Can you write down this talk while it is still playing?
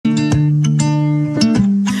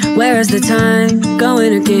Where is the time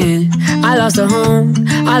going again? I lost a home,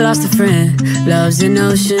 I lost a friend. Love's an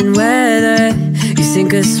ocean, whether you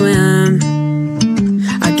sink or swim.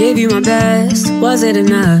 I gave you my best, was it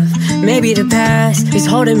enough? Maybe the past is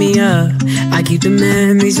holding me up. I keep the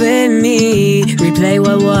memories with me, replay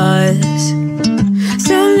what was.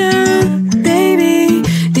 So long, baby,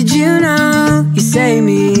 did you know you saved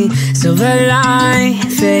me? Silver line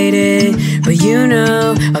faded, but you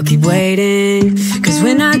know I'll keep waiting. Cause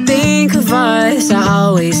when I think of us, I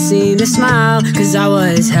always seem to smile. Cause I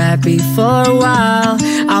was happy for a while,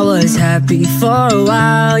 I was happy for a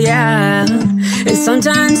while, yeah. And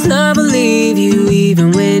sometimes love will leave you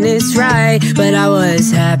even when it's right. But I was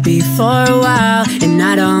happy for a while, and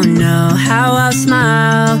I don't know how I'll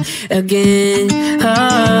smile again.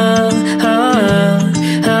 Oh, oh,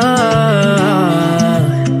 oh.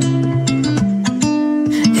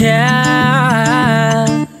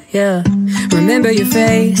 Yeah, yeah. Remember your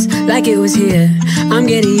face like it was here. I'm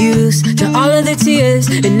getting used to all of the tears,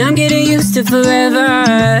 and I'm getting used to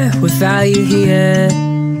forever without you here.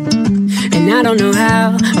 And I don't know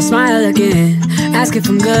how I'll smile again. Ask if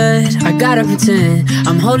I'm good, I gotta pretend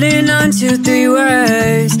I'm holding on to 3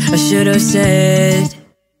 words I should have said.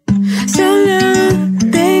 So long,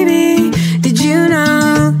 baby, did you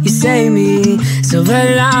know you saved me?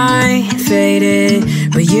 Silver line faded,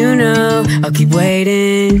 but you know I'll keep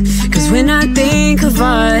waiting. Cause when I think of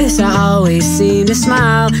us, I always seem to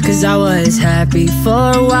smile. Cause I was happy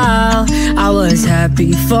for a while, I was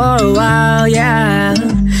happy for a while, yeah.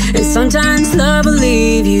 And sometimes love will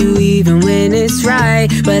leave you even when it's right.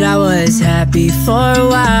 But I was happy for a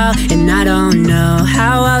while, and I don't know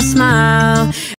how I'll smile